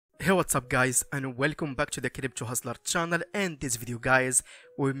Hey, what's up guys, and welcome back to the Crypto Hustler channel. And this video guys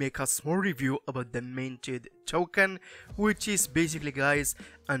will make a small review about the Minted token, which is basically guys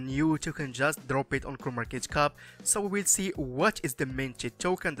a new token. Just drop it on CoinMarketCap. So we will see what is the Minted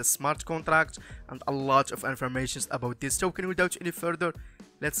token, the smart contract, and a lot of information about this token. Without any further,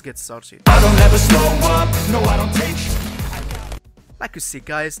 let's get started. I don't ever slow up, no I don't take Like you see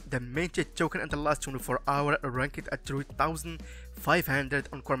guys, the Minted token in the last 24 hours ranked at 3,500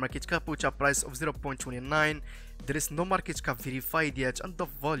 on CoinMarketCap, which a price of 0.29. There is no market cap verified yet, and the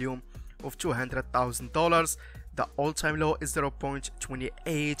volume of $200,000. The all-time low is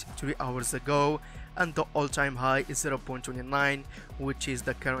 0.28 3 hours ago, and the all-time high is 0.29, which is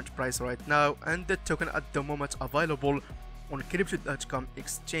the current price right now. And the token at the moment available on crypto.com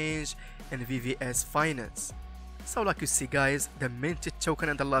exchange and VVS Finance. So like you see guys, the Minted token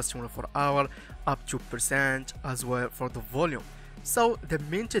in the last 24 hours up 2% as well for the volume. So the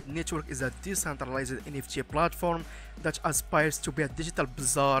Minted.network is a decentralized NFT platform that aspires to be a digital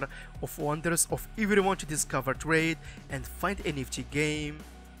bazaar of wonders of everyone to discover, trade, and find NFT game.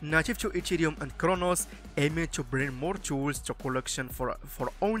 Native to Ethereum and Cronos, aiming to bring more tools to collection for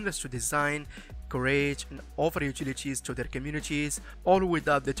owners to design, curate, and offer utilities to their communities, all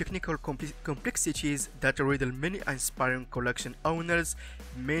without the technical complexities that riddle many aspiring collection owners.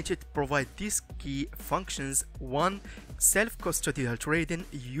 Minted provide these key functions. 1. Self-Custodial Trading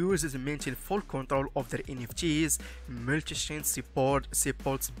uses Minted full control of their NFTs. Multi-chain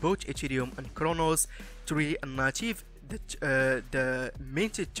supports both Ethereum and Cronos. 3. Native the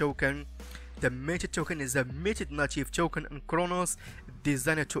Minted token. The Minted token is a Minted native token in Cronos,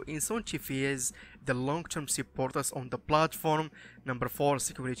 designed to incentivize the long-term supporters on the platform. Number 4,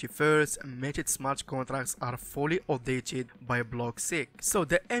 security first. Minted smart contracts are fully audited by Blocksec. So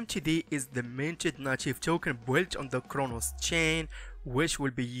the MTD is the Minted native token built on the Cronos chain, which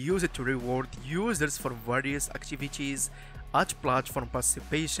will be used to reward users for various activities at platform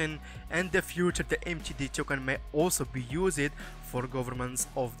participation. In the future, the MTD token may also be used for governance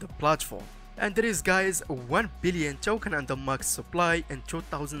of the platform. And there is guys 1 billion token and the max supply, and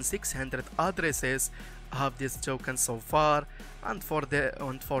 2,600 addresses have this token so far. And for their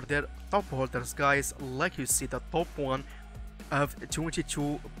top holders guys, like you see, the top one have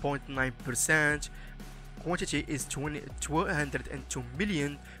 22.9%. quantity is 202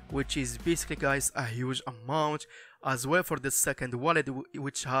 million, which is basically guys a huge amount. As well for the second wallet,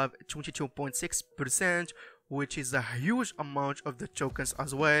 which have 22.6%, which is a huge amount of the tokens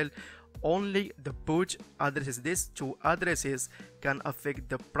as well. Only the boot addresses, these two addresses can affect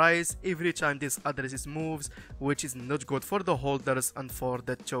the price every time this addresses moves, which is not good for the holders and for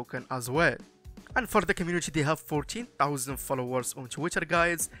the token as well. And for the community, they have 14,000 followers on Twitter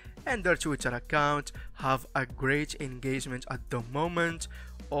guys, and their Twitter account have a great engagement at the moment.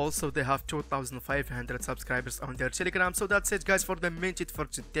 Also they have 2,500 subscribers on their Telegram. So that's it guys for the Minted for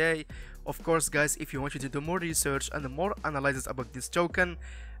today. Of course guys, if you want to do more research and more analysis about this token,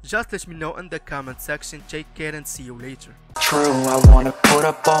 just let me know in the comment section. Take care and see you later. True, I wanna put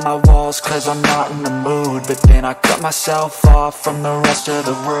up all my walls cause I'm not in the mood, but then I cut myself off from the rest of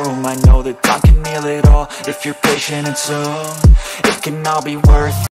the room. I know that time can heal it all if you're patient, and soon it can all be worth